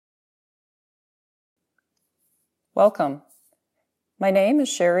Welcome. My name is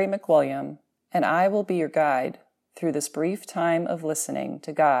Sherry McWilliam, and I will be your guide through this brief time of listening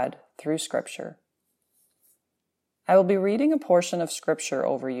to God through Scripture. I will be reading a portion of Scripture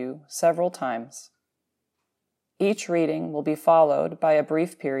over you several times. Each reading will be followed by a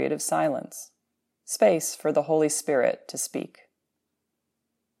brief period of silence, space for the Holy Spirit to speak.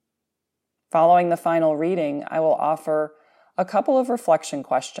 Following the final reading, I will offer a couple of reflection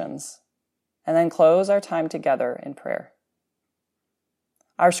questions and then close our time together in prayer.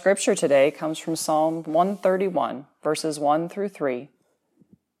 Our scripture today comes from Psalm 131, verses 1 through 3,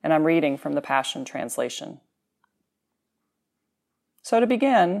 and I'm reading from the Passion Translation. So to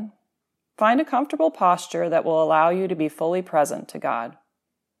begin, find a comfortable posture that will allow you to be fully present to God.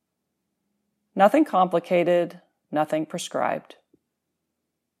 Nothing complicated, nothing prescribed.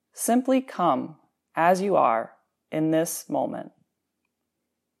 Simply come as you are in this moment.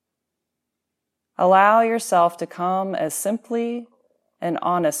 Allow yourself to come as simply and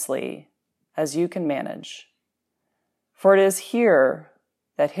honestly as you can manage, for it is here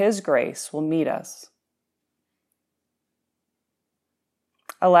that His grace will meet us.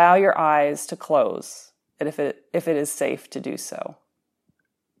 Allow your eyes to close if it is safe to do so.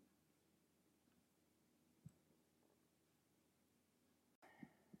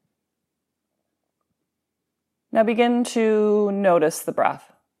 Now begin to notice the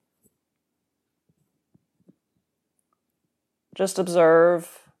breath. Just observe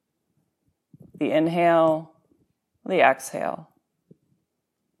the inhale, the exhale,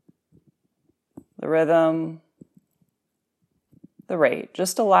 the rhythm, the rate.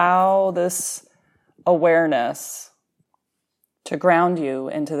 Just allow this awareness to ground you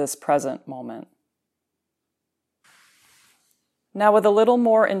into this present moment. Now, with a little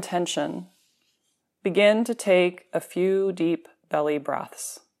more intention, begin to take a few deep belly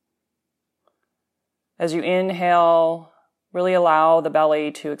breaths. As you inhale, really allow the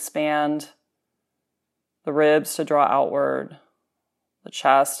belly to expand, the ribs to draw outward, the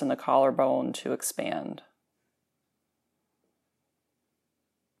chest and the collarbone to expand.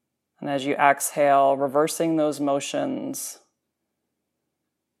 And as you exhale, reversing those motions,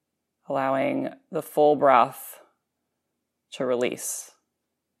 allowing the full breath to release.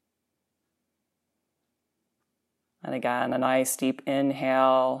 And again, a nice deep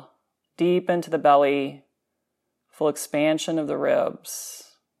inhale, deep into the belly, full expansion of the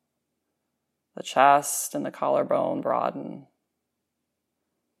ribs, the chest and the collarbone broaden.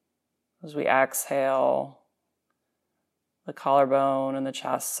 As we exhale, the collarbone and the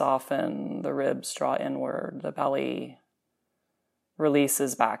chest soften, the ribs draw inward, the belly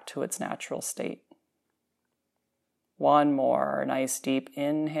releases back to its natural state. One more nice deep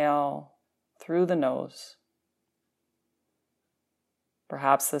inhale through the nose.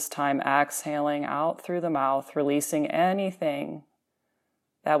 Perhaps this time exhaling out through the mouth, releasing anything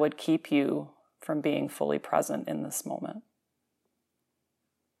that would keep you from being fully present in this moment.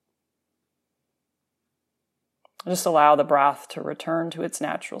 Just allow the breath to return to its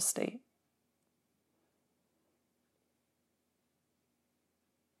natural state.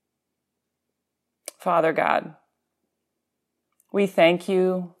 Father God, we thank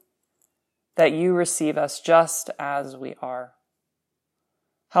you that you receive us just as we are.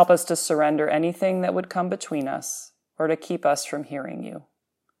 Help us to surrender anything that would come between us or to keep us from hearing you.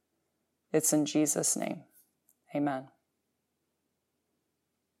 It's in Jesus' name. Amen.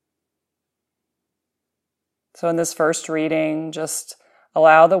 So in this first reading, just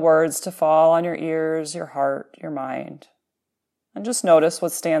allow the words to fall on your ears, your heart, your mind, and just notice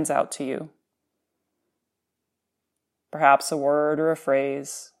what stands out to you. Perhaps a word or a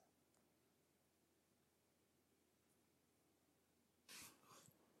phrase.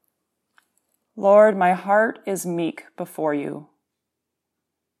 Lord, my heart is meek before you.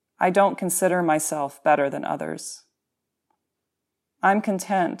 I don't consider myself better than others. I'm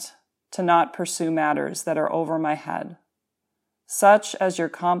content to not pursue matters that are over my head, such as your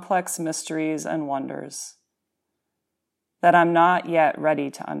complex mysteries and wonders that I'm not yet ready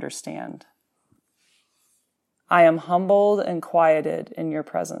to understand. I am humbled and quieted in your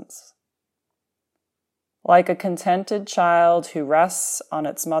presence. Like a contented child who rests on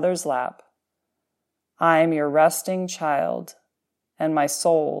its mother's lap, I am your resting child, and my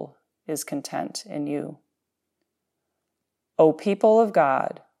soul is content in you. O people of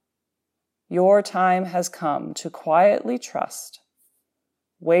God, your time has come to quietly trust,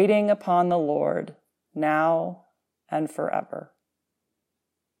 waiting upon the Lord now and forever.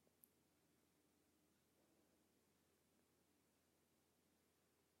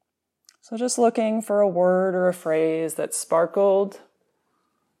 So just looking for a word or a phrase that sparkled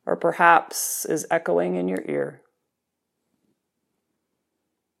or perhaps is echoing in your ear.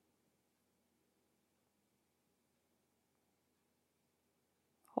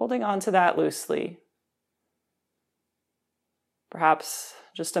 holding on to that loosely. Perhaps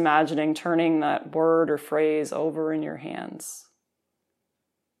just imagining turning that word or phrase over in your hands,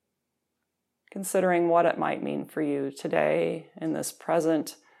 considering what it might mean for you today in this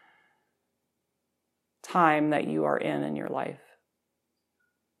present time that you are in your life.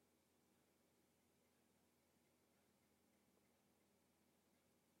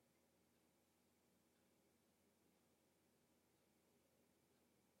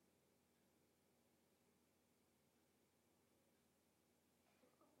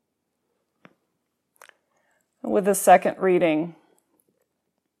 With the second reading,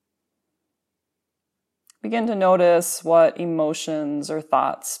 begin to notice what emotions or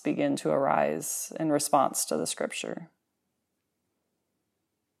thoughts begin to arise in response to the scripture.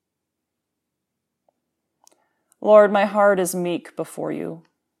 Lord, my heart is meek before you.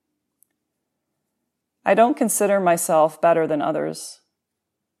 I don't consider myself better than others.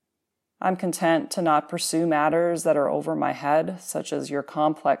 I'm content to not pursue matters that are over my head, such as your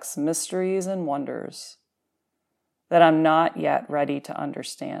complex mysteries and wonders that I'm not yet ready to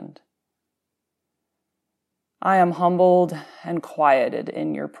understand. I am humbled and quieted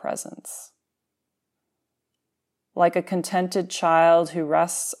in your presence. Like a contented child who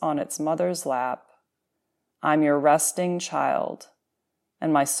rests on its mother's lap, I'm your resting child,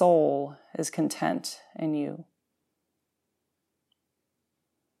 and my soul is content in you.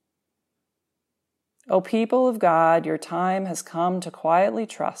 O people of God, your time has come to quietly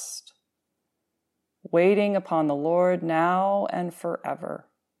trust, waiting upon the Lord now and forever.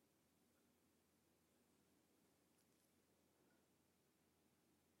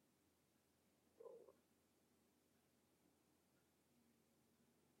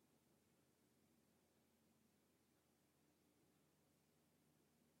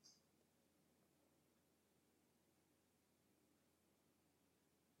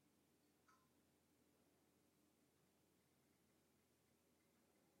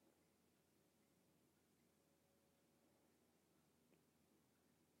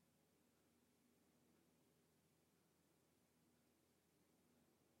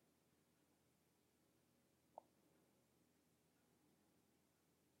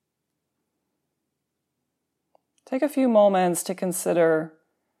 Take a few moments to consider,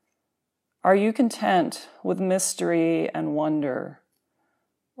 are you content with mystery and wonder,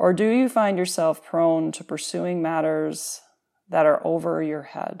 or do you find yourself prone to pursuing matters that are over your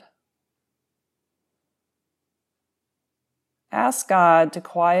head? Ask God to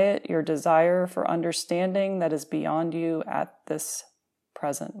quiet your desire for understanding that is beyond you at this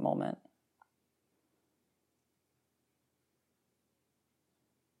present moment.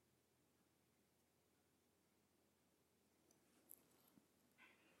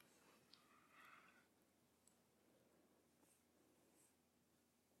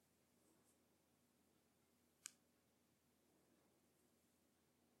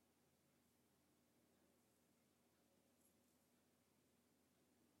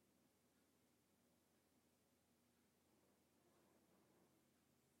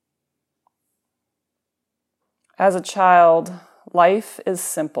 As a child, life is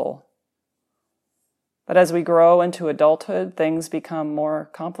simple. But as we grow into adulthood, things become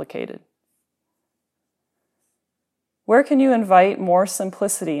more complicated. Where can you invite more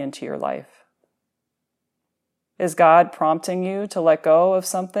simplicity into your life? Is God prompting you to let go of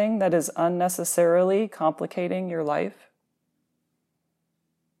something that is unnecessarily complicating your life?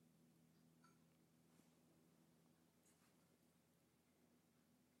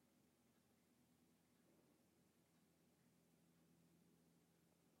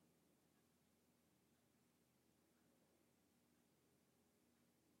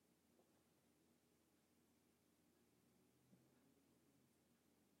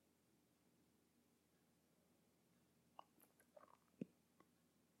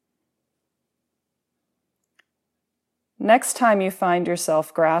 Next time you find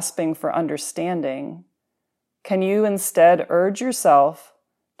yourself grasping for understanding, can you instead urge yourself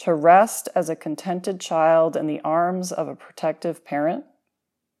to rest as a contented child in the arms of a protective parent?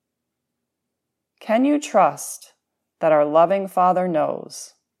 Can you trust that our loving Father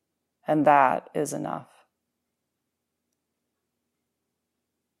knows, and that is enough?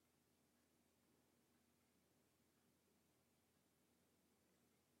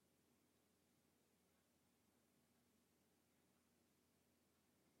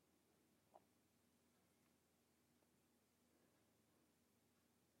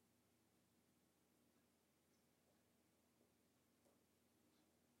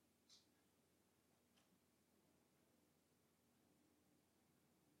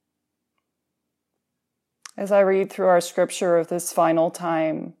 As I read through our scripture of this final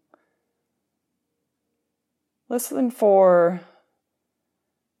time, listen for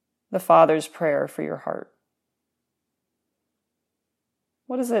the Father's prayer for your heart.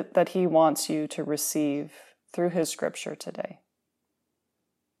 What is it that He wants you to receive through His scripture today?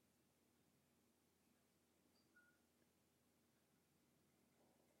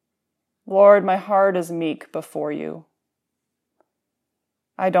 Lord, my heart is meek before you.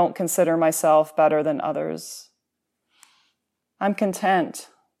 I don't consider myself better than others. I'm content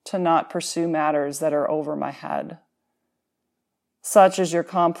to not pursue matters that are over my head, such as your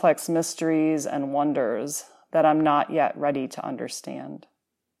complex mysteries and wonders that I'm not yet ready to understand.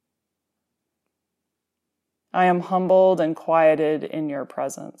 I am humbled and quieted in your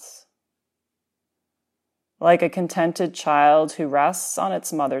presence. Like a contented child who rests on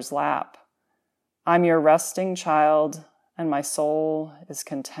its mother's lap, I'm your resting child, and my soul is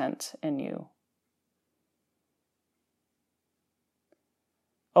content in you.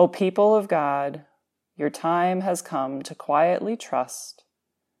 O people of God, your time has come to quietly trust,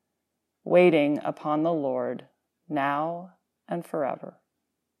 waiting upon the Lord now and forever.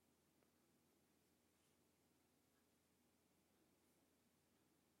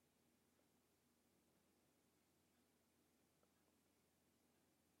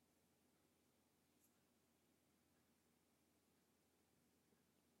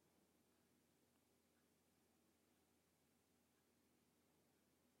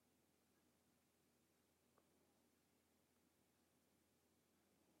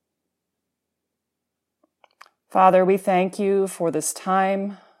 Father, we thank you for this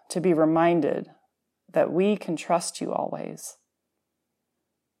time to be reminded that we can trust you always.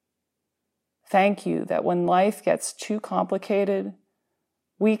 Thank you that when life gets too complicated,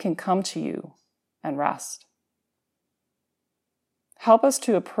 we can come to you and rest. Help us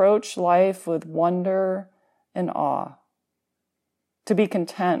to approach life with wonder and awe, to be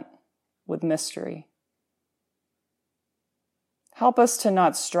content with mystery. Help us to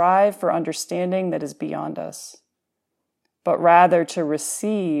not strive for understanding that is beyond us, but rather to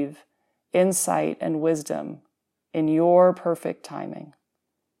receive insight and wisdom in your perfect timing.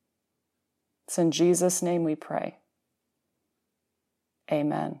 It's in Jesus' name we pray.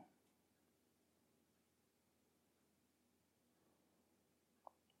 Amen.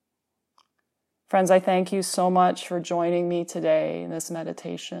 Friends, I thank you so much for joining me today in this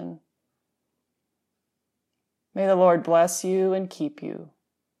meditation. May the Lord bless you and keep you.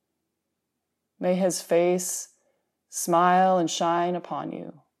 May His face smile and shine upon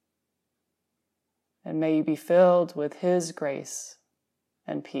you. And may you be filled with His grace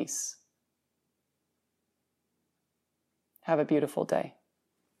and peace. Have a beautiful day.